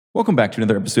Welcome back to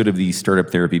another episode of the Startup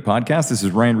Therapy Podcast. This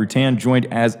is Ryan Rutan, joined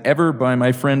as ever by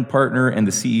my friend, partner, and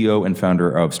the CEO and founder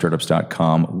of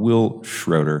Startups.com, Will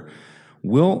Schroter.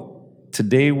 Will,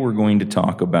 today we're going to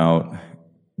talk about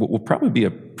what will probably be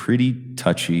a pretty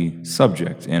touchy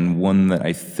subject, and one that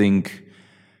I think,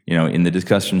 in the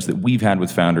discussions that we've had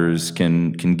with founders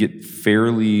can get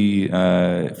fairly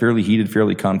heated,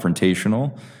 fairly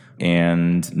confrontational.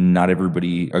 And not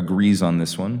everybody agrees on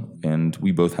this one, and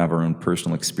we both have our own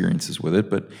personal experiences with it,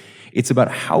 but it's about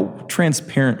how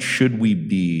transparent should we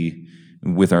be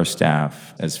with our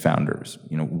staff as founders?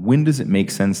 When does it make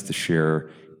sense to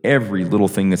share every little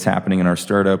thing that's happening in our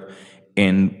startup,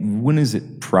 and when is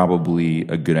it probably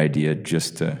a good idea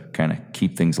just to kind of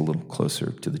keep things a little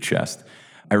closer to the chest?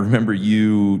 I remember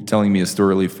you telling me a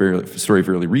story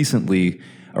fairly recently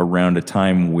around a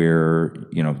time where,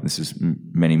 this is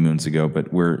many moons ago,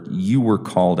 but where you were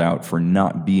called out for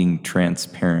not being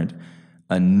transparent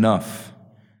enough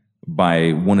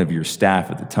by one of your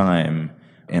staff at the time.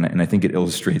 And I think it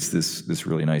illustrates this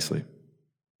really nicely.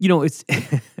 It's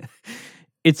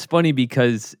it's funny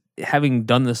because having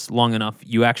done this long enough,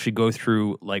 you actually go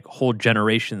through like whole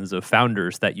generations of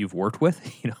founders that you've worked with,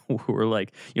 who are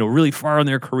like, really far in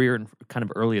their career and kind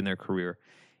of early in their career.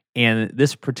 And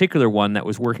this particular one that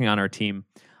was working on our team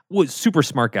was super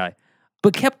smart guy,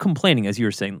 but kept complaining, as you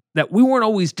were saying, that we weren't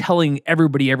always telling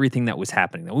everybody everything that was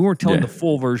happening, that we weren't telling the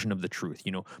full version of the truth,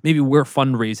 maybe where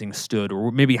fundraising stood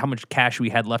or maybe how much cash we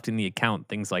had left in the account,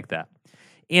 things like that.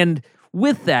 And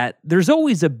with that, there's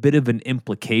always a bit of an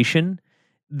implication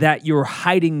that you're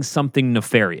hiding something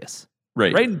nefarious.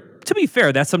 Right? To be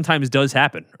fair, that sometimes does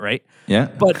happen, right? Yeah.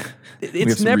 But we have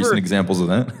it's some never recent examples of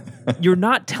that. You're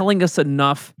not telling us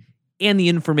enough, and the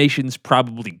information's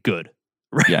probably good,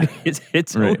 right? Yeah.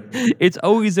 It's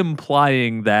always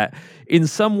implying that in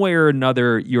some way or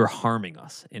another you're harming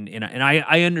us, and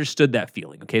I understood that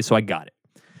feeling. Okay, so I got it,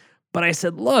 but I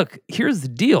said, look, here's the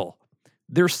deal.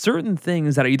 There's certain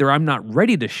things that either I'm not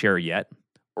ready to share yet,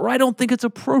 or I don't think it's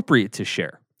appropriate to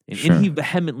share, and he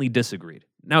vehemently disagreed.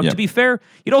 Now, to be fair,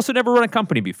 he'd also never run a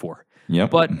company before. Yep.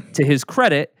 But to his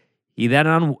credit, he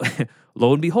then,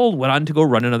 lo and behold, went on to go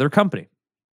run another company,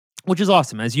 which is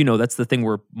awesome. As you know, that's the thing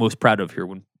we're most proud of here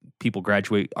when people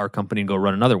graduate our company and go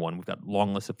run another one. We've got a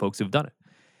long list of folks who've done it.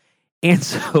 And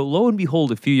so, lo and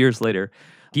behold, a few years later,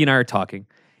 he and I are talking,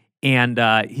 and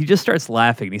he just starts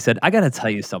laughing. And he said, I got to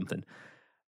tell you something.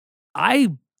 I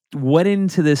went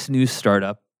into this new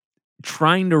startup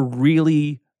trying to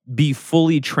really be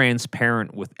fully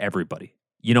transparent with everybody.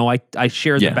 I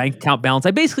shared the bank account balance.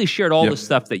 I basically shared all the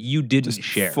stuff that you didn't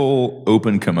share. Full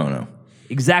open kimono.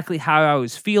 Exactly how I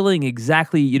was feeling,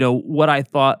 exactly, what I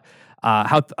thought,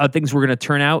 how things were going to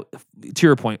turn out. To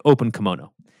your point, open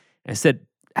kimono. I said,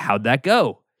 how'd that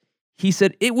go? He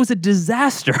said, it was a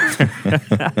disaster.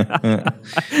 And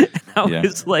I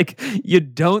was like, you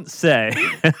don't say.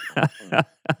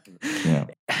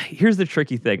 Here's the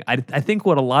tricky thing. I think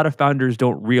what a lot of founders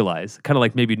don't realize, kind of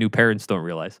like maybe new parents don't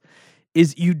realize,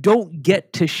 is you don't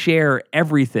get to share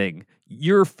everything,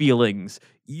 your feelings,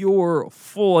 your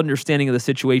full understanding of the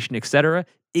situation, etc.,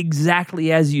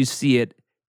 exactly as you see it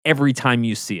every time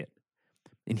you see it.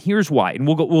 And here's why. And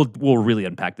we'll really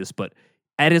unpack this, but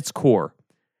at its core,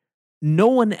 no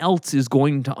one else is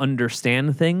going to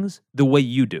understand things the way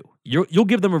you do. You'll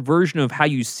give them a version of how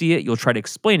you see it. You'll try to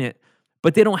explain it,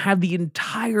 but they don't have the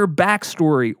entire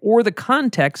backstory or the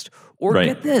context or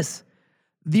get this,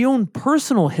 the own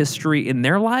personal history in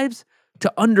their lives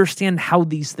to understand how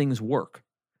these things work.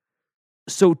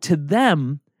 So to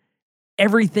them,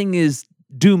 everything is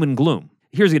doom and gloom.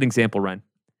 Here's an example, Ryan.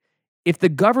 If the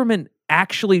government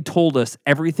actually told us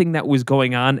everything that was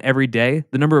going on every day,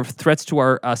 the number of threats to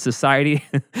our society,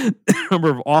 the number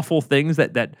of awful things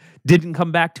that didn't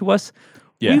come back to us,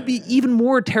 we'd be even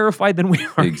more terrified than we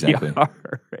already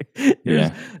are.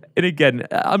 Right? And again,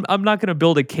 I'm not going to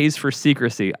build a case for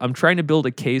secrecy. I'm trying to build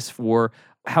a case for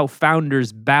how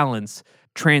founders balance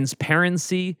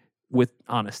transparency with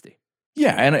honesty.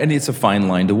 Yeah, and it's a fine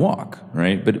line to walk,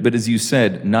 right? But as you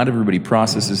said, not everybody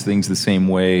processes things the same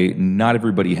way. Not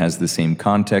everybody has the same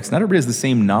context. Not everybody has the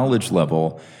same knowledge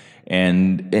level.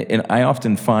 And I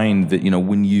often find that,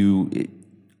 when you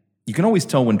can always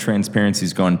tell when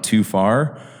transparency's gone too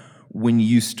far when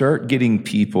you start getting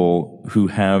people who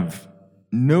have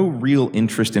no real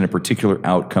interest in a particular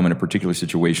outcome in a particular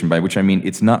situation, by which I mean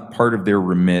it's not part of their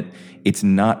remit. It's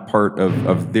not part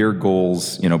of their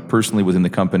goals, personally within the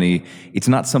company. It's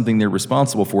not something they're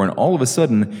responsible for. And all of a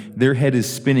sudden, their head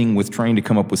is spinning with trying to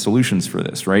come up with solutions for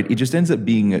this, right? It just ends up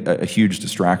being a huge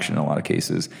distraction in a lot of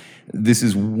cases. This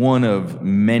is one of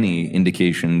many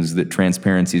indications that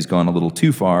transparency has gone a little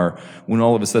too far when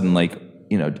all of a sudden, let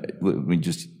me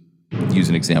just use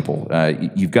an example.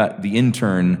 You've got the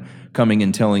intern coming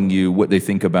and telling you what they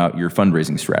think about your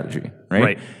fundraising strategy,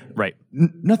 right? Right.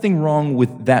 Nothing wrong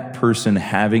with that person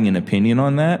having an opinion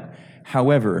on that.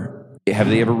 However, have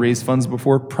they ever raised funds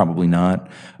before? Probably not.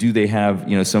 Do they have,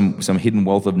 some hidden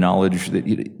wealth of knowledge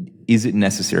is it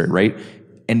necessary, right?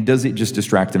 And does it just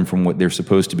distract them from what they're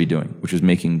supposed to be doing, which is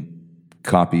making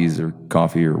copies or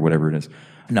coffee or whatever it is?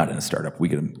 Not in a startup. We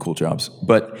get them cool jobs.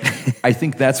 But I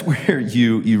think that's where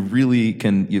you really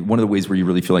can, one of the ways where you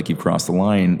really feel like you've crossed the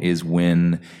line is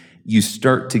when you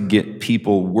start to get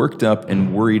people worked up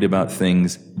and worried about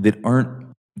things that aren't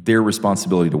their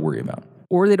responsibility to worry about.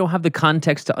 Or they don't have the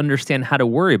context to understand how to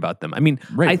worry about them. I mean,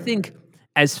 Right. I think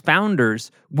as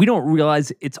founders, we don't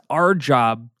realize it's our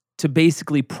job to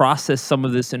basically process some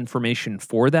of this information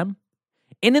for them.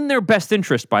 And in their best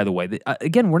interest, by the way.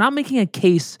 Again, we're not making a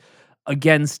case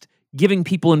against giving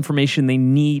people information they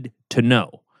need to know.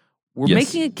 We're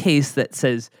Yes. making a case that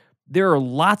says there are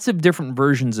lots of different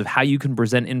versions of how you can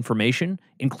present information,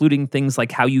 including things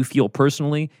like how you feel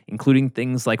personally, including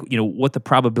things like, what the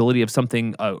probability of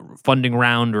something, a funding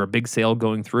round or a big sale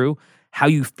going through, how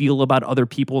you feel about other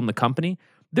people in the company.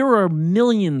 There are a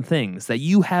million things that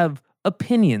you have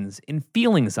opinions and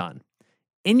feelings on,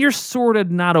 and you're sort of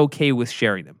not okay with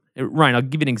sharing them. Ryan, I'll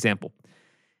give you an example.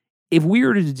 If we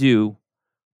were to do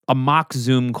a mock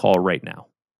Zoom call right now,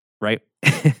 right?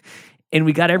 And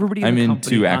we got everybody in I'm the in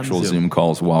company 2 on actual Zoom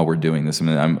calls while we're doing this. I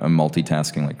mean, I'm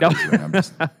multitasking like crazy right now. I'm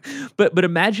just- But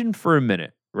imagine for a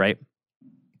minute, right?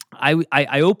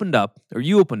 I opened up, or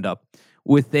you opened up,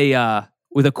 with a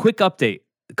quick update,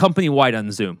 company wide on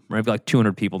Zoom. Right, I've got like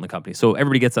 200 people in the company, so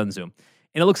everybody gets on Zoom,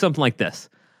 and it looks something like this.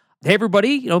 Hey,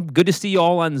 everybody, good to see you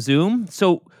all on Zoom.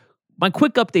 So my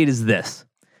quick update is this.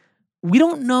 We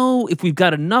don't know if we've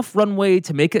got enough runway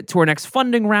to make it to our next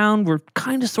funding round. We're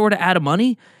kind of sort of out of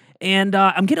money. And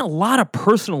I'm getting a lot of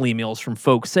personal emails from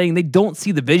folks saying they don't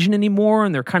see the vision anymore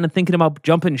and they're kind of thinking about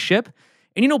jumping ship.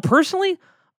 And personally,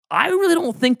 I really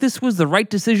don't think this was the right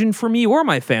decision for me or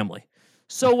my family.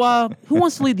 So who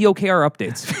wants to lead the OKR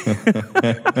updates?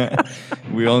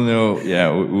 We all know,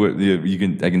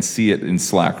 I can see it in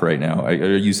Slack right now.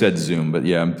 You said Zoom, but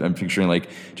yeah, I'm picturing like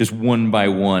just one by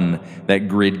one, that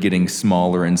grid getting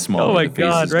smaller and smaller. Oh my the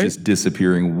faces God, right? just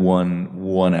disappearing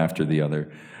one after the other.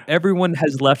 Everyone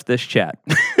has left this chat.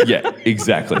 Yeah,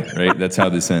 exactly. Right. That's how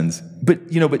this ends. But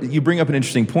you bring up an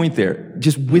interesting point there.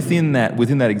 Just within that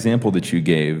example that you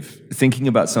gave, thinking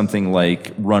about something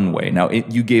like runway. Now,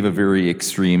 you gave a very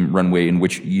extreme runway in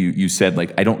which you said,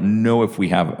 like, I don't know if we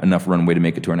have enough runway to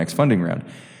make it to our next funding round.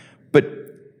 But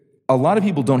a lot of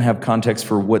people don't have context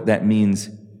for what that means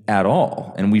at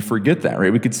all, and we forget that.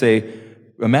 Right? We could say,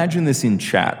 imagine this in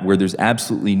chat where there's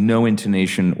absolutely no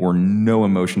intonation or no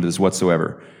emotion to this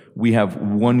whatsoever. We have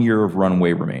 1 year of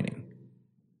runway remaining,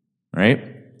 right?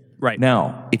 Right.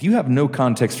 Now, if you have no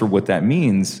context for what that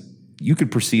means, you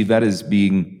could perceive that as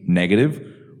being negative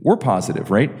or positive,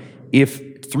 right?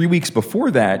 If 3 weeks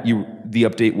before that, the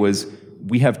update was,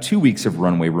 we have 2 weeks of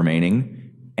runway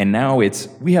remaining, and now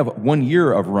we have 1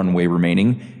 year of runway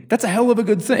remaining, that's a hell of a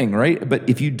good thing, right? But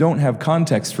if you don't have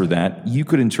context for that, you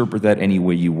could interpret that any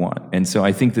way you want. And so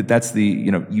I think that's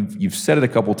you've said it a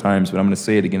couple times, but I'm going to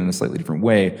say it again in a slightly different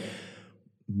way.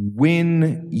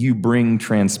 When you bring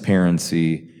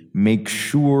transparency, make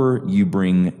sure you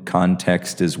bring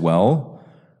context as well,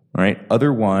 right?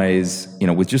 Otherwise,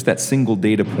 with just that single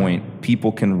data point,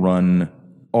 people can run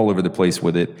all over the place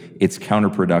with it. It's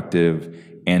counterproductive,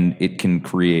 and it can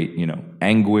create,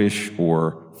 anguish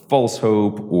or false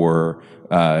hope, or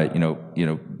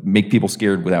make people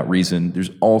scared without reason. There's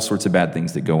all sorts of bad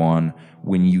things that go on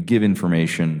when you give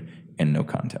information and no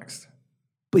context.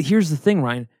 But here's the thing,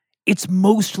 Ryan. It's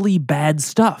mostly bad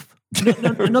stuff.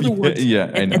 In other words, I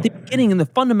know. at the beginning, in the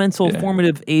fundamental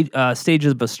formative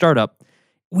stages of a startup,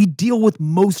 we deal with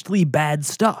mostly bad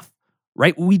stuff,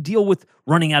 right? We deal with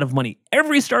running out of money.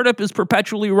 Every startup is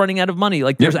perpetually running out of money.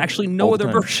 Like there's actually no other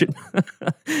version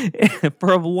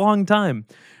for a long time.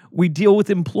 We deal with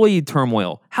employee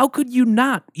turmoil. How could you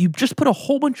not? You just put a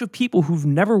whole bunch of people who've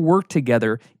never worked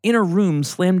together in a room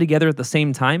slammed together at the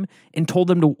same time and told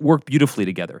them to work beautifully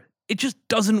together. It just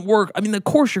doesn't work. I mean, of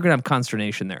course you're going to have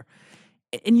consternation there.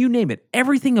 And you name it.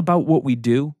 Everything about what we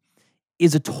do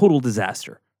is a total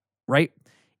disaster, right?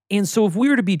 And so if we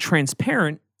were to be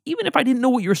transparent, even if I didn't know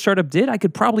what your startup did, I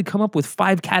could probably come up with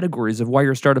 5 categories of why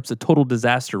your startup's a total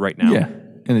disaster right now. Yeah,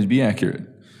 and it'd be accurate.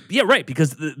 Yeah, right,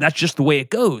 because that's just the way it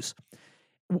goes.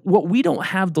 What we don't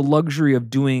have the luxury of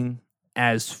doing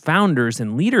as founders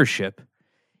and leadership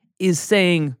is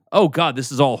saying, oh God,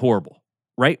 this is all horrible,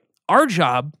 right? Our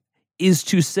job is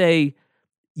to say,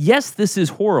 yes, this is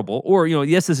horrible, or,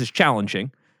 yes, this is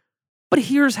challenging, but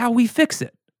here's how we fix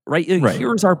it, right? Right.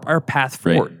 Here's our path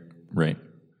forward. Right.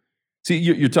 See,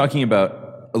 you're talking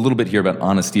about a little bit here about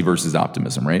honesty versus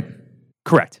optimism, right?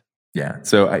 Correct. Yeah.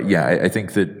 So I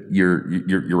think that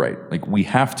you're right. Like, we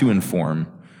have to inform,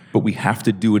 but we have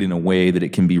to do it in a way that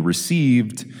it can be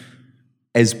received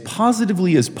as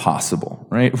positively as possible,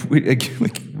 right?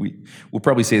 We'll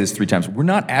probably say this 3 times. We're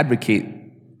not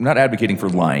advocating for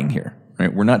lying here,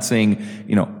 right? We're not saying,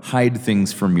 hide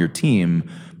things from your team,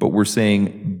 but we're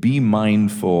saying be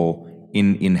mindful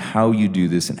in how you do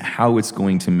this and how it's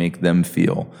going to make them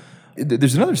feel.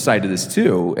 There's another side to this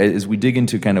too, as we dig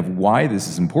into kind of why this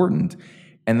is important,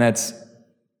 and that's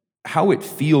how it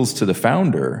feels to the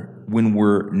founder when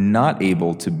we're not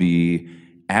able to be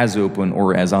as open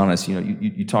or as honest.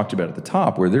 You talked about at the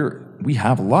top where we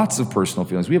have lots of personal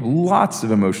feelings. We have lots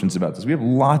of emotions about this. We have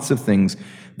lots of things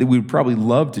that we would probably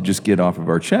love to just get off of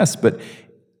our chest, but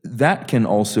that can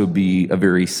also be a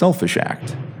very selfish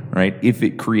act, right? If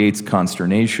it creates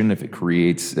consternation, if it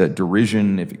creates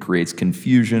derision, if it creates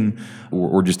confusion,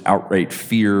 or just outright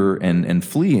fear and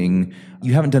fleeing,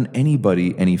 you haven't done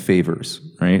anybody any favors,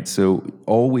 right? So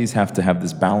always have to have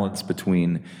this balance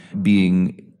between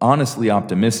being honestly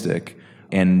optimistic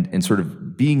and sort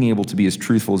of being able to be as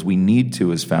truthful as we need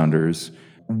to as founders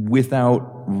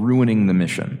without ruining the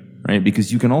mission, right?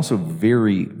 Because you can also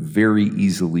very, very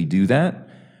easily do that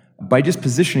by just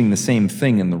positioning the same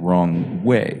thing in the wrong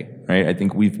way, right? I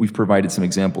think we've provided some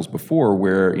examples before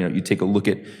where you take a look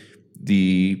at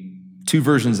the 2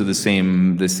 versions of the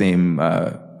same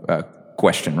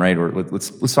question, right? Or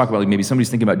let's talk about, like, maybe somebody's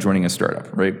thinking about joining a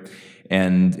startup, right?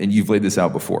 And you've laid this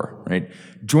out before, right?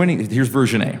 Here's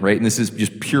version A, right? And this is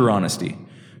just pure honesty.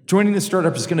 Joining the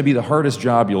startup is going to be the hardest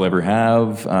job you'll ever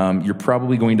have. You're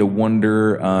probably going to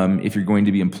wonder if you're going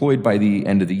to be employed by the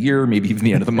end of the year, maybe even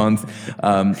the end of the month.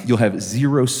 You'll have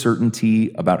zero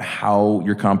certainty about how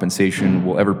your compensation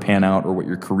will ever pan out or what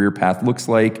your career path looks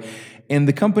like. And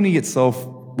the company itself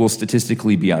will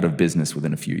statistically be out of business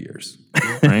within a few years,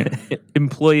 right?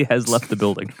 Employee has left the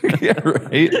building. Yeah,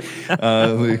 right?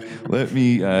 Let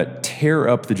me tear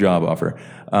up the job offer.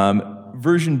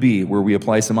 Version B, where we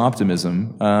apply some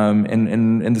optimism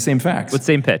and the same facts. With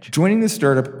same pitch. Joining the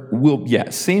startup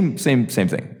same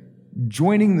thing.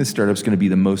 Joining the startup is going to be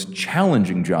the most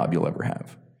challenging job you'll ever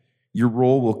have. Your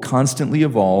role will constantly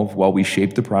evolve while we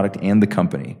shape the product and the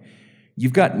company.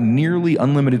 You've got nearly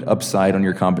unlimited upside on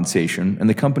your compensation, and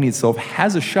the company itself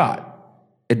has a shot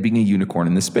at being a unicorn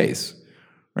in this space,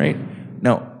 right?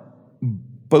 Now,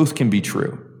 both can be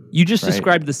true. You just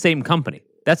described the same company.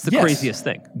 That's the craziest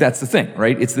thing. That's the thing,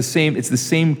 right? It's the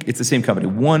same company.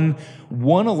 One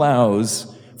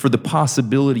allows for the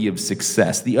possibility of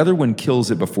success. The other one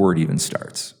kills it before it even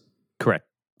starts. Correct.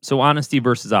 So honesty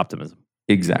versus optimism.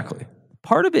 Exactly.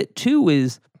 Part of it too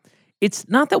is it's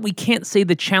not that we can't say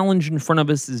the challenge in front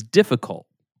of us is difficult.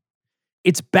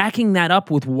 It's backing that up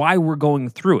with why we're going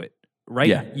through it, right?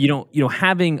 Yeah.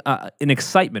 Having an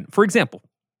excitement. For example,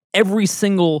 every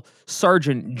single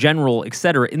sergeant, general, et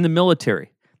cetera, in the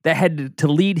military that had to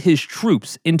lead his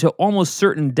troops into almost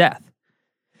certain death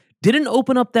didn't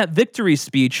open up that victory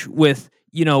speech with,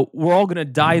 we're all going to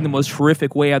die in the most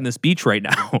horrific way on this beach right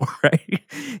now, right?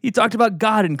 He talked about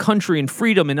God and country and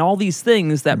freedom and all these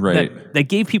things that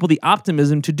gave people the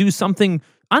optimism to do something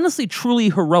honestly truly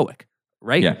heroic,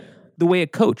 right? Yeah. The way a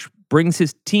coach brings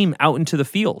his team out into the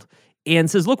field and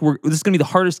says, look, this is going to be the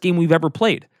hardest game we've ever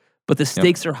played. But the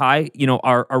stakes are high,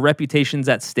 our reputation's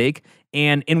at stake,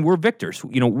 and we're victors.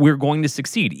 We're going to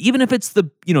succeed, even if it's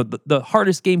the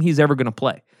hardest game he's ever going to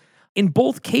play. In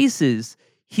both cases,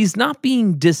 he's not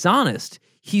being dishonest.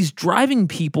 He's driving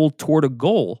people toward a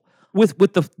goal with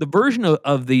the version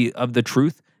of the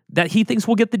truth that he thinks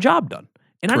will get the job done.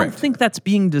 And Correct. I don't think that's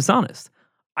being dishonest.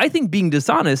 I think being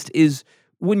dishonest is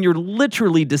when you're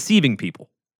literally deceiving people,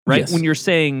 right? Yes. When you're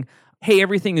saying, hey,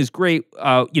 everything is great,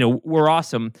 we're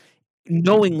awesome,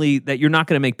 knowingly that you're not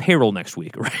going to make payroll next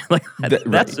week, right? Like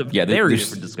that's a very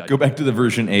different discussion. Go back to the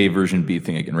version A, version B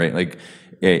thing again, right? Like,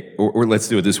 or let's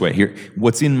do it this way. Here,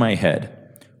 what's in my head?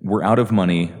 We're out of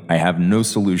money. I have no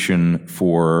solution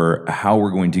for how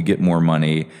we're going to get more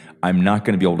money. I'm not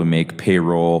going to be able to make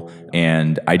payroll,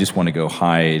 and I just want to go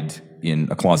hide in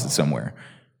a closet somewhere,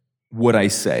 would I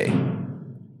say,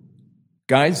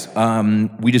 guys,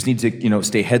 we just need to,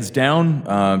 stay heads down,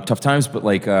 tough times, but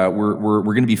like, we're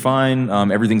going to be fine.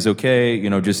 Everything's okay.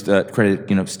 Just,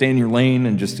 stay in your lane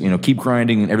and just, keep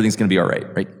grinding and everything's going to be all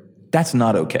right. Right. That's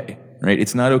not okay. Right.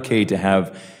 It's not okay to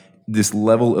have this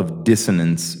level of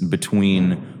dissonance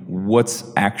between what's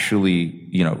actually,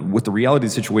 what the reality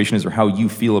of the situation is or how you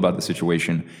feel about the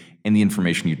situation and the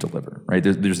information you deliver. Right.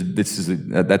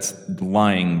 That's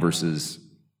lying versus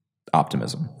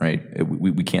optimism. Right.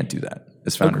 We can't do that.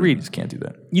 As founders, Agreed. We just can't do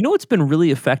that. What's been really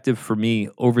effective for me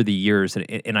over the years,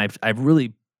 and I've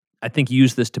really, I think,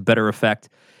 used this to better effect,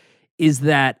 is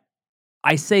that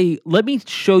I say, let me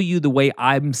show you the way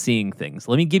I'm seeing things.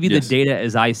 Let me give you the data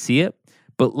as I see it,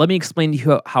 but let me explain to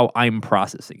you how I'm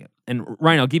processing it. And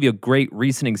Ryan, I'll give you a great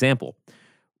recent example.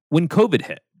 When COVID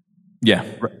hit,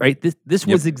 right? This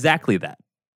was exactly that.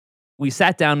 We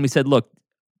sat down and we said, look,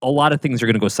 a lot of things are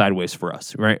going to go sideways for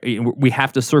us, right? We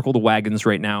have to circle the wagons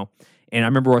right now. And I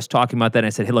remember us talking about that, and I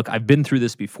said, hey, look, I've been through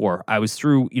this before. I was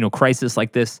through, crisis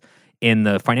like this in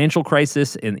the financial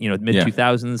crisis in,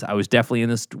 mid-2000s. I was definitely in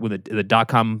this with the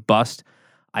dot-com bust.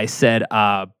 I said,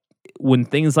 when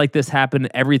things like this happen,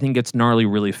 everything gets gnarly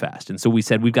really fast. And so we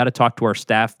said, we've got to talk to our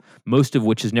staff, most of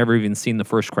which has never even seen the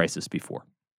first crisis before.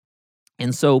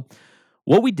 And so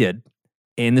what we did,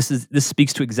 and this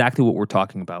speaks to exactly what we're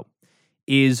talking about,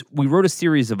 is we wrote a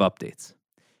series of updates.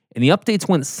 And the updates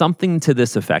went something to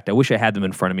this effect. I wish I had them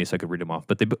in front of me so I could read them off,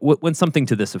 but they went something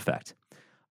to this effect.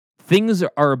 Things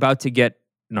are about to get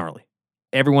gnarly.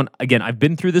 Everyone, again, I've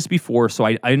been through this before, so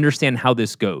I understand how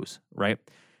this goes, right?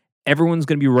 Everyone's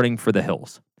going to be running for the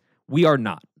hills. We are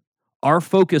not. Our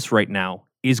focus right now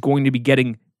is going to be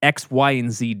getting X, Y,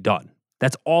 and Z done.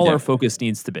 That's all our focus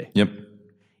needs to be. Yep.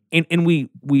 And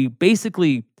we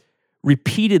basically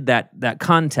repeated that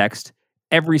context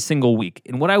every single week.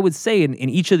 And what I would say in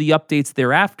each of the updates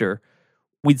thereafter,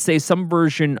 we'd say some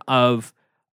version of,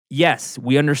 yes,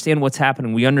 we understand what's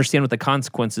happening. We understand what the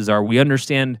consequences are. We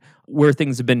understand where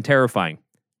things have been terrifying.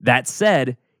 That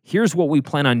said, here's what we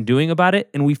plan on doing about it,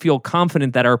 and we feel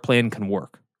confident that our plan can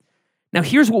work. Now,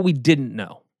 here's what we didn't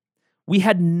know. We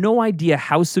had no idea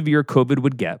how severe COVID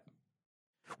would get.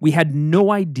 We had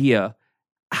no idea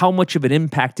how much of an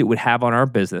impact it would have on our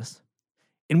business.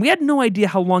 And we had no idea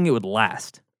how long it would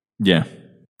last. Yeah.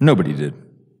 Nobody did.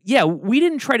 Yeah, we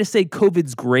didn't try to say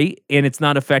COVID's great and it's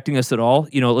not affecting us at all.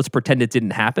 Let's pretend it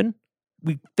didn't happen.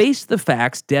 We faced the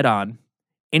facts dead on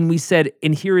and we said,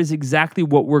 and here is exactly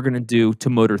what we're going to do to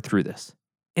motor through this.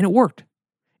 And it worked.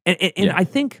 And I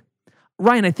think,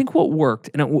 Ryan, what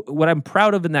worked and what I'm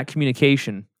proud of in that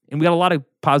communication, and we got a lot of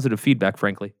positive feedback,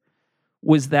 frankly,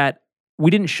 was that we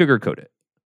didn't sugarcoat it.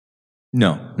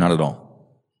 No, not at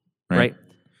all. Right?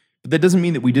 But that doesn't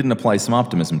mean that we didn't apply some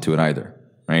optimism to it either,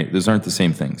 right? Those aren't the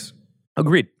same things.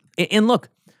 Agreed. And look,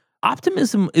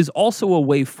 optimism is also a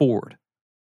way forward,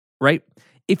 right?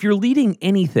 If you're leading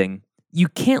anything, you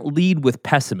can't lead with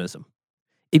pessimism.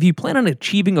 If you plan on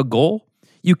achieving a goal,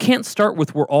 you can't start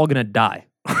with we're all going to die.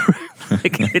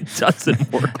 It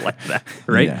doesn't work like that,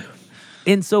 right? Yeah.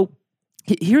 And so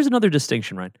here's another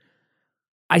distinction, Ryan.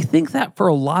 I think that for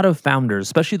a lot of founders,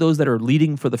 especially those that are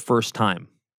leading for the first time,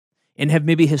 and have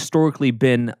maybe historically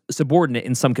been subordinate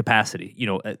in some capacity,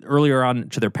 earlier on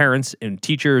to their parents and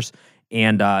teachers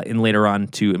and later on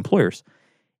to employers.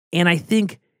 And I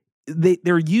think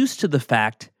they're used to the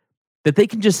fact that they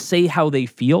can just say how they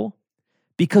feel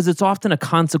because it's often a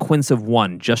consequence of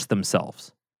just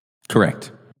themselves.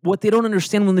 Correct. What they don't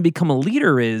understand when they become a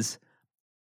leader is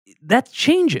that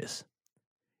changes.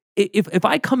 If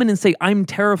I come in and say, I'm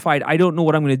terrified, I don't know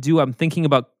what I'm going to do, I'm thinking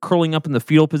about curling up in the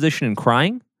fetal position and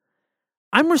crying,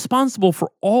 I'm responsible for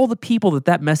all the people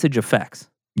that message affects.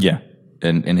 Yeah,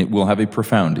 and it will have a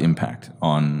profound impact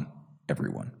on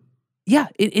everyone. Yeah,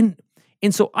 and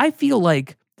so I feel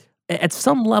like at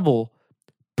some level,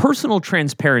 personal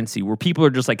transparency, where people are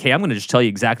just like, hey, I'm going to just tell you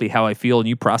exactly how I feel and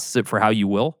you process it for how you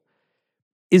will,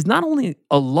 is not only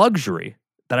a luxury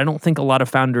that I don't think a lot of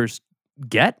founders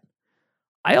get,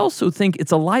 I also think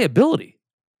it's a liability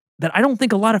that I don't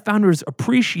think a lot of founders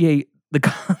appreciate the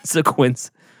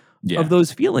consequence of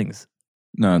those feelings.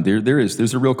 No,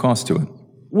 there's a real cost to it.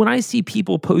 When I see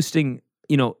people posting,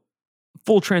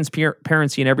 full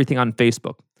transparency and everything on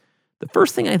Facebook, the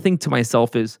first thing I think to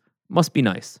myself is, must be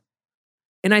nice.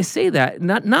 And I say that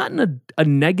not in a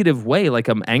negative way, like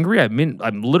I'm angry. I mean,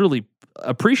 I'm literally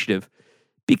appreciative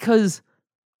because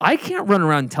I can't run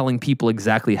around telling people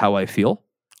exactly how I feel.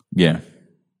 Yeah.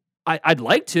 I'd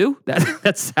like to.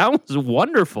 That sounds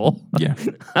wonderful. Yeah.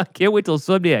 I can't wait till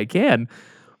someday I can.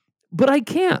 But I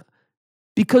can't.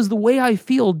 because the way I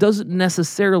feel doesn't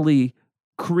necessarily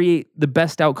create the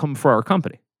best outcome for our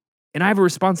company. And I have a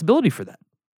responsibility for that.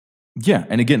 Yeah.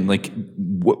 And again, like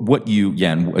what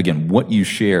you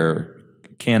share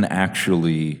can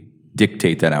actually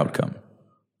dictate that outcome,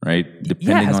 right?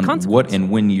 Depending on what and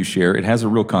when you share, it has a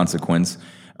real consequence.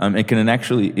 It can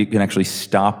actually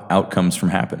stop outcomes from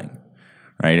happening,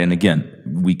 right? And again,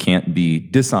 we can't be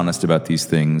dishonest about these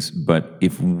things, but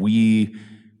if we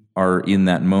are in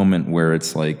that moment where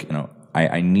it's like,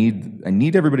 I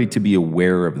need everybody to be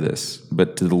aware of this,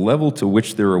 but to the level to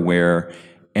which they're aware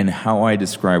and how I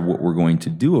describe what we're going to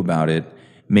do about it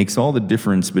makes all the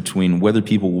difference between whether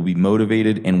people will be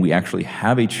motivated and we actually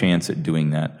have a chance at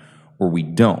doing that or we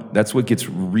don't. That's what gets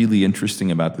really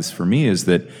interesting about this for me, is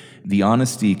that the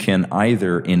honesty can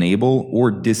either enable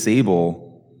or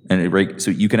disable, and right,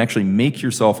 so you can actually make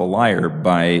yourself a liar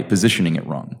by positioning it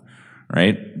wrong,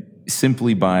 right?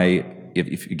 Simply by,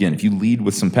 if you lead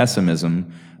with some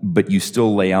pessimism, but you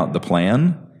still lay out the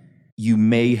plan, you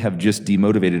may have just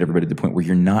demotivated everybody to the point where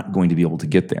you're not going to be able to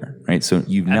get there, right? So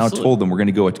you've now told them we're going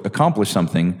to go accomplish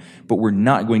something, but we're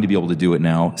not going to be able to do it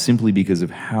now simply because of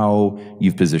how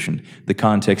you've positioned, the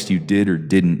context you did or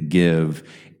didn't give,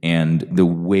 and the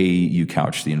way you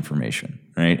couch the information,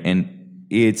 right? And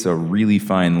it's a really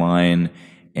fine line,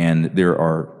 and there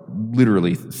are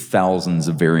literally thousands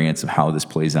of variants of how this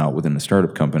plays out within a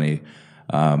startup company.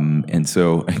 And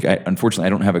so, unfortunately, I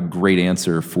don't have a great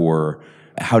answer for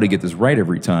how to get this right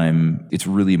every time. It's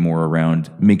really more around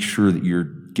make sure that you're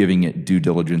giving it due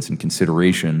diligence and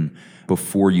consideration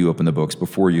before you open the books,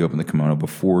 before you open the kimono,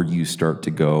 before you start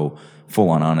to go full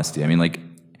on honesty. I mean, like,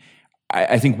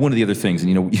 I think one of the other things,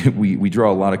 and we draw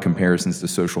a lot of comparisons to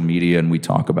social media, and we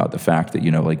talk about the fact that,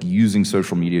 like using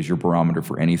social media as your barometer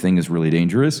for anything is really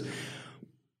dangerous.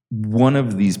 One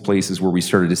of these places where we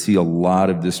started to see a lot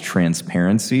of this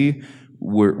transparency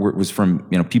where it was from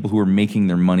people who are making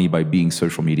their money by being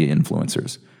social media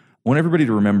influencers. I want everybody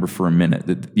to remember for a minute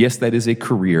that yes, that is a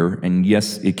career, and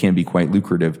yes, it can be quite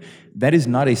lucrative. That is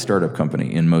not a startup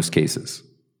company in most cases,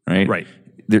 right? Right.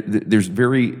 There's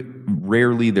very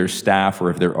rarely there's staff, or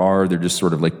if there are, they're just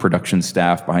sort of like production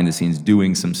staff behind the scenes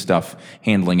doing some stuff,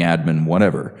 handling admin,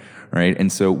 whatever, right?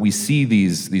 And so we see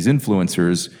these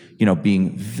influencers,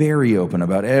 being very open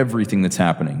about everything that's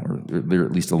happening, or they're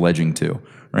at least alleging to,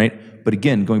 right? But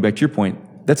again, going back to your point,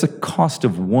 that's a cost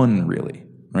of one, really,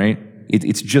 right?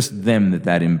 It's just them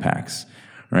that impacts,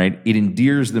 right? It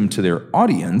endears them to their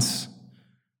audience,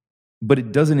 but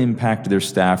it doesn't impact their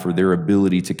staff or their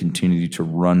ability to continue to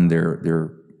run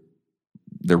their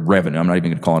revenue. I'm not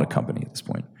even going to call it a company at this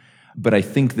point. But I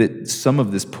think that some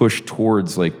of this push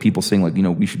towards like people saying like,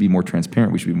 we should be more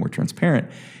transparent,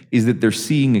 is that they're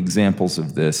seeing examples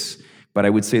of this. But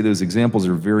I would say those examples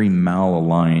are very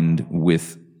malaligned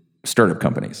with startup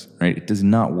companies, right? It does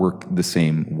not work the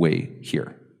same way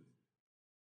here.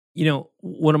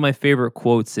 One of my favorite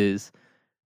quotes is,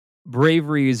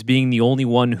 bravery is being the only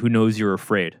one who knows you're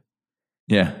afraid.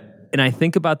 Yeah. And I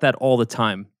think about that all the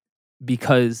time,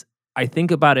 because I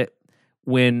think about it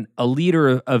when a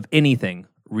leader of anything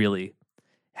really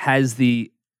has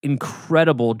the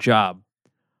incredible job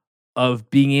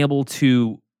of being able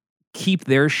to keep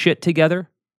their shit together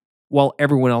while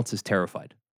everyone else is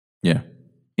terrified. Yeah.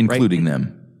 Including right?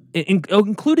 them.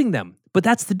 Including them. But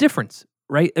that's the difference,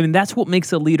 right? I mean, that's what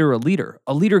makes a leader a leader.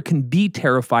 A leader can be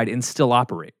terrified and still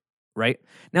operate. Right?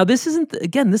 Now, this isn't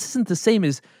the same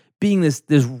as being this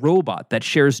robot that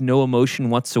shares no emotion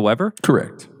whatsoever.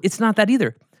 Correct. It's not that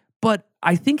either. But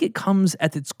I think it comes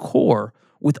at its core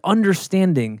with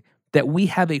understanding that we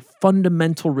have a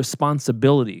fundamental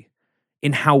responsibility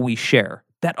in how we share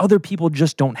that other people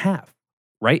just don't have.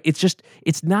 Right?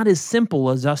 It's not as simple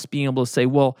as us being able to say,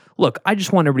 well, look, I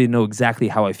just want everybody to know exactly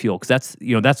how I feel, because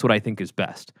that's what I think is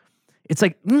best. It's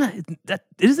like, that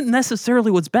it isn't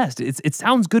necessarily what's best. It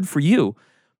sounds good for you,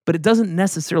 but it doesn't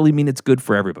necessarily mean it's good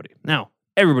for everybody. Now,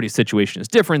 everybody's situation is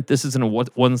different. This isn't a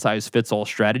one-size-fits-all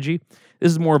strategy.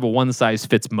 This is more of a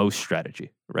one-size-fits-most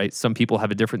strategy, right? Some people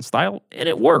have a different style, and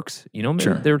it works.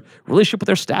 Sure. Their relationship with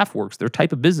their staff works. Their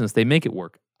type of business, they make it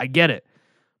work. I get it.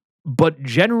 But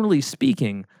generally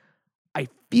speaking, I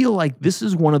feel like this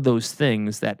is one of those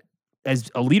things that, as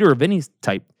a leader of any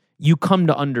type, you come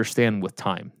to understand with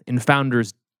time. And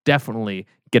founders definitely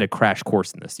get a crash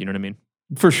course in this. You know what I mean?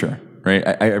 For sure, right?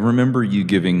 I remember you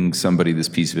giving somebody this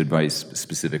piece of advice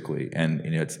specifically, and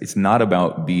it's not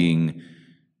about being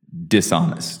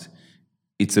dishonest.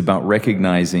 It's about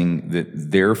recognizing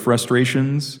that their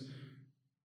frustrations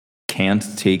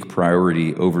can't take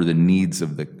priority over the needs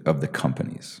of the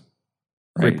companies.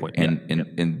 Right? Great point.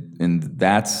 And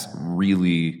that's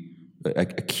really a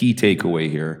key takeaway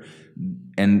here.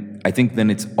 And I think then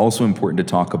it's also important to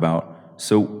talk about,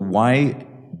 so why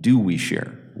do we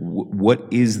share? What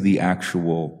is the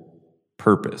actual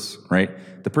purpose, right?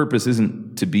 The purpose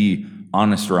isn't to be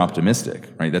honest or optimistic,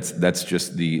 right? That's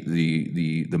just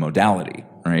the modality,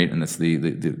 right? And that's the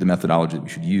methodology that we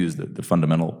should use, the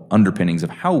fundamental underpinnings of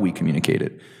how we communicate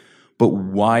it. But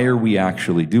why are we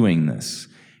actually doing this?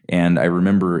 And I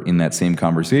remember in that same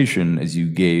conversation, as you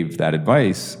gave that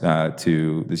advice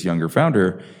to this younger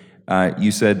founder,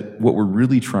 you said, what we're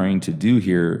really trying to do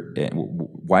here,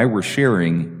 why we're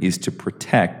sharing, is to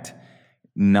protect,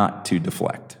 not to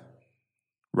deflect.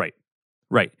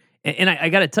 Right. And I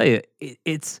got to tell you,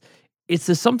 it's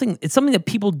something that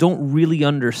people don't really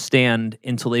understand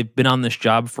until they've been on this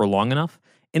job for long enough.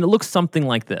 And it looks something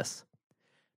like this.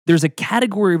 There's a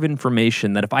category of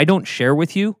information that if I don't share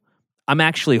with you, I'm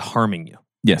actually harming you.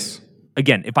 Yes.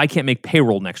 Again, if I can't make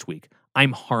payroll next week,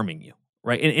 I'm harming you,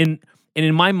 right? And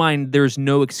in my mind, there's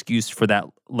no excuse for that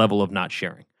level of not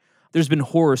sharing. There's been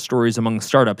horror stories among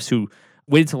startups who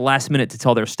waited to the last minute to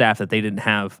tell their staff that they didn't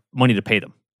have money to pay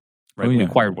them. Right? Oh, yeah. We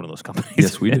acquired one of those companies.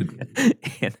 Yes, we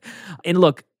did. and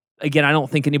look, again, I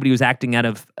don't think anybody was acting out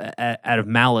of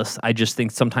malice. I just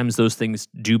think sometimes those things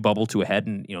do bubble to a head,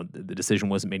 and the decision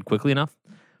wasn't made quickly enough.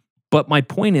 But my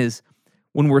point is,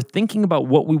 when we're thinking about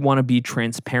what we want to be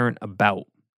transparent about,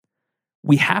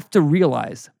 we have to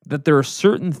realize that there are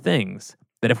certain things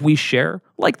that if we share,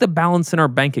 like the balance in our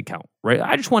bank account, right?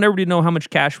 I just want everybody to know how much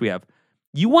cash we have.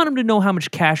 You want them to know how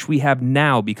much cash we have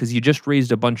now because you just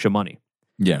raised a bunch of money.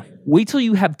 Yeah. Wait till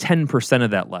you have 10%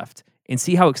 of that left and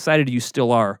see how excited you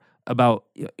still are about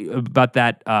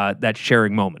that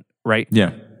sharing moment, right?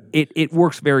 Yeah. It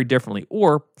works very differently.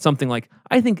 Or something like,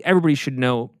 I think everybody should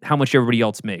know how much everybody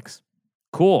else makes.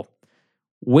 Cool.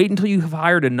 Wait until you have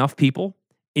hired enough people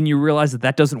and you realize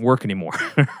that doesn't work anymore,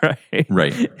 right?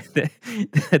 Right.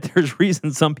 that there's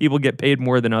reasons some people get paid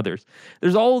more than others.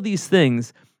 There's all of these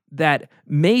things that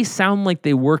may sound like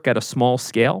they work at a small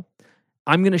scale.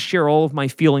 I'm going to share all of my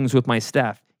feelings with my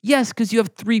staff. Yes, because you have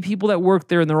 3 people that work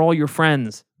there and they're all your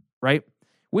friends, right?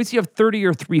 Wait till you have 30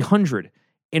 or 300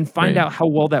 and find out how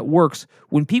well that works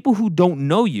when people who don't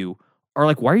know you are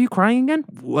like, why are you crying again?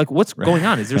 Like, what's going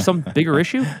on? Is there some bigger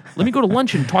issue? Let me go to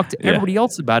lunch and talk to everybody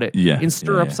else about it and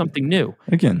stir up something new.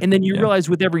 Again. And then you realize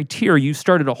with every tier, you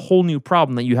started a whole new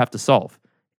problem that you have to solve.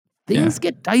 Things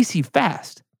get dicey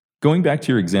fast. Going back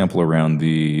to your example around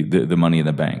the money in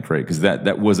the bank, right? Because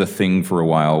that was a thing for a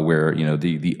while where,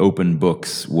 the open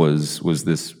books was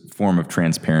this form of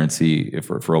transparency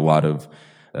for a lot of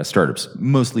startups,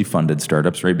 mostly funded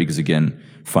startups, right? Because again,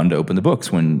 fun to open the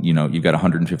books when, you've got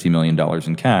 $150 million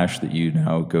in cash that you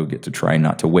now go get to try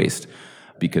not to waste,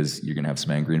 because you're going to have some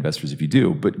angry investors if you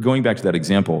do. But going back to that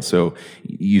example, so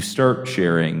you start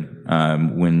sharing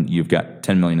when you've got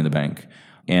 $10 million in the bank,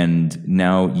 and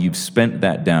now you've spent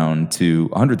that down to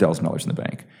 $100,000 in the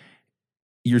bank.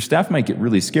 Your staff might get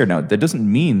really scared. Now, that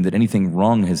doesn't mean that anything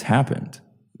wrong has happened.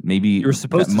 Maybe you're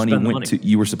supposed that money to spend went to,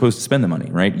 you were supposed to spend the money,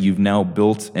 right? You've now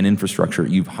built an infrastructure.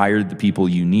 You've hired the people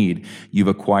you need. You've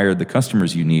acquired the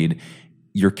customers you need.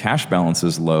 Your cash balance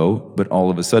is low, but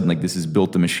all of a sudden, this has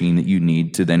built the machine that you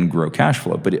need to then grow cash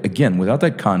flow. But again, without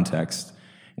that context,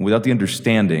 and without the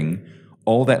understanding,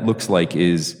 all that looks like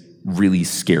is really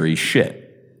scary shit.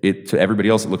 To everybody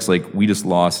else, it looks like we just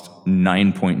lost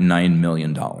 $9.9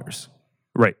 million.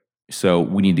 Right. So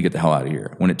we need to get the hell out of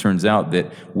here. When it turns out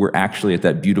that we're actually at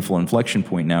that beautiful inflection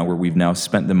point now where we've now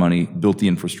spent the money, built the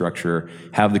infrastructure,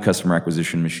 have the customer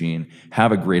acquisition machine,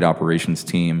 have a great operations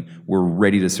team, we're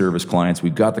ready to service clients,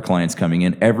 we've got the clients coming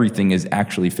in, everything is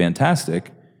actually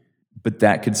fantastic, but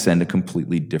that could send a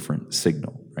completely different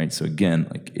signal, right? So again,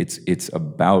 it's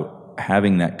about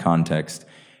having that context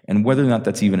and whether or not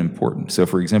that's even important. So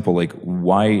for example,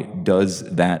 why does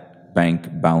that bank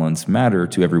balance matter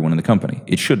to everyone in the company?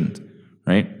 It shouldn't,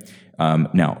 right?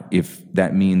 Now, if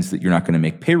that means that you're not going to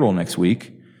make payroll next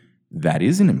week, that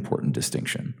is an important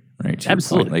distinction, right?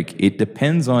 Absolutely. It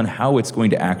depends on how it's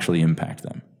going to actually impact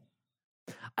them.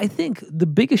 I think the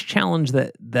biggest challenge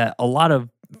that a lot of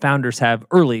founders have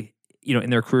early, in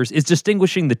their careers is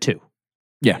distinguishing the two.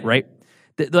 Yeah. Right?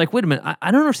 They're like, wait a minute, I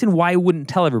don't understand why I wouldn't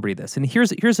tell everybody this. And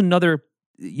here's another,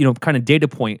 kind of data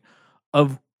point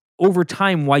of over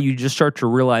time why you just start to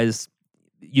realize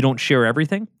you don't share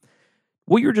everything.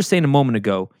 What you were just saying a moment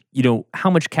ago, how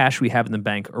much cash we have in the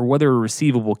bank, or whether a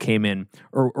receivable came in,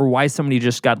 or why somebody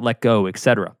just got let go,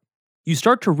 etc. You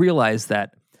start to realize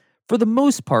that for the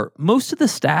most part, most of the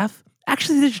staff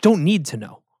actually they just don't need to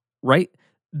know, right?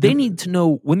 They need to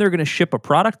know when they're going to ship a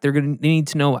product. They need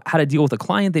to know how to deal with a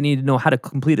client. They need to know how to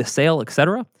complete a sale,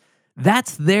 etc.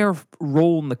 That's their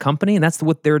role in the company, and that's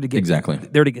what they're to get Exactly.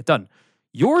 They're to get done.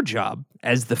 Your job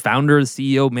as the founder, the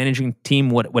CEO, managing team,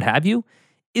 what have you,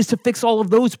 is to fix all of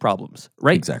those problems,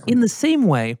 right? Exactly. In the same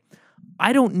way,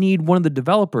 I don't need one of the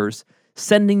developers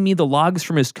sending me the logs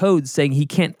from his code saying he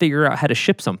can't figure out how to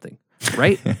ship something,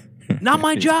 right? Not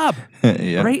my job,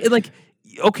 Yeah. right? Like,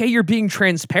 okay, you're being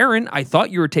transparent. I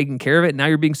thought you were taking care of it. Now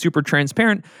you're being super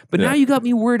transparent. But now you got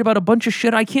me worried about a bunch of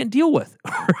shit I can't deal with.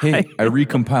 Hey, I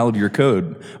recompiled your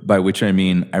code, by which I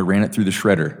mean I ran it through the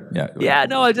shredder. Yeah. Yeah,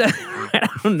 no, I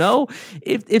don't know.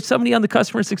 If somebody on the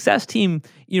customer success team,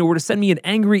 were to send me an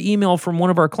angry email from one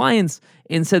of our clients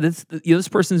and said this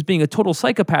person's being a total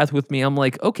psychopath with me, I'm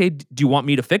like, okay, do you want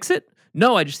me to fix it?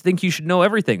 No, I just think you should know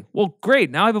everything. Well,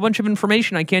 great. Now I have a bunch of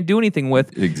information I can't do anything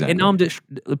with. Exactly. And now I'm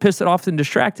pissed off and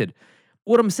distracted.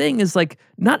 What I'm saying is, like,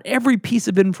 not every piece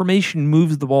of information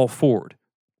moves the ball forward.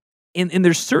 And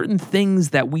there's certain things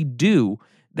that we do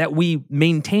that we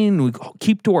maintain, we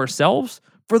keep to ourselves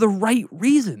for the right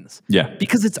reasons. Yeah.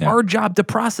 Because it's our job to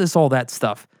process all that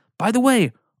stuff. By the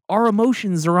way, our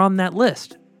emotions are on that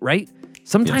list, right?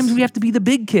 Sometimes we have to be the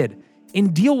big kid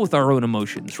and deal with our own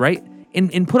emotions, right?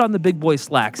 And put on the big boy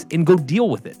slacks and go deal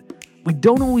with it. We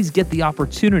don't always get the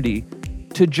opportunity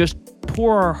to just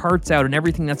pour our hearts out and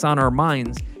everything that's on our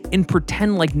minds and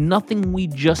pretend like nothing we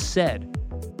just said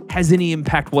has any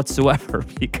impact whatsoever,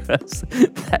 because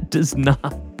that does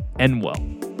not end well.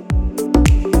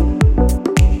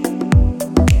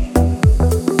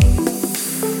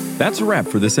 That's a wrap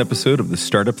for this episode of the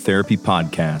Startup Therapy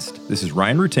Podcast. This is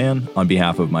Ryan Rutan on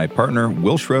behalf of my partner,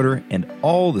 Will Schroeder, and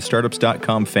all the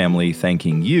Startups.com family,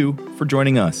 thanking you for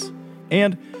joining us.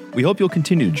 And we hope you'll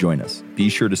continue to join us. Be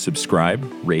sure to subscribe,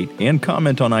 rate, and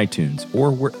comment on iTunes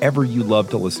or wherever you love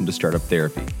to listen to Startup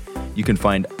Therapy. You can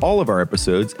find all of our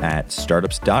episodes at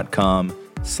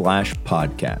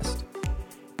startups.com/podcast.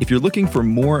 If you're looking for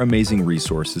more amazing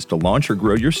resources to launch or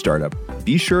grow your startup,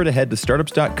 be sure to head to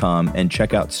startups.com and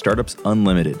check out Startups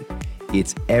Unlimited.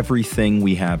 It's everything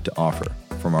we have to offer,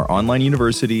 from our online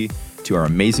university to our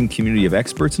amazing community of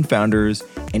experts and founders,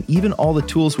 and even all the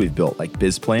tools we've built like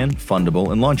BizPlan,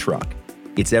 Fundable, and LaunchRock.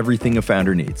 It's everything a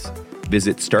founder needs.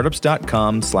 Visit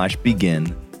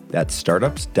startups.com/begin. That's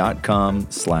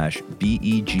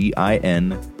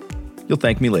startups.com/BEGIN. You'll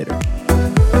thank me later.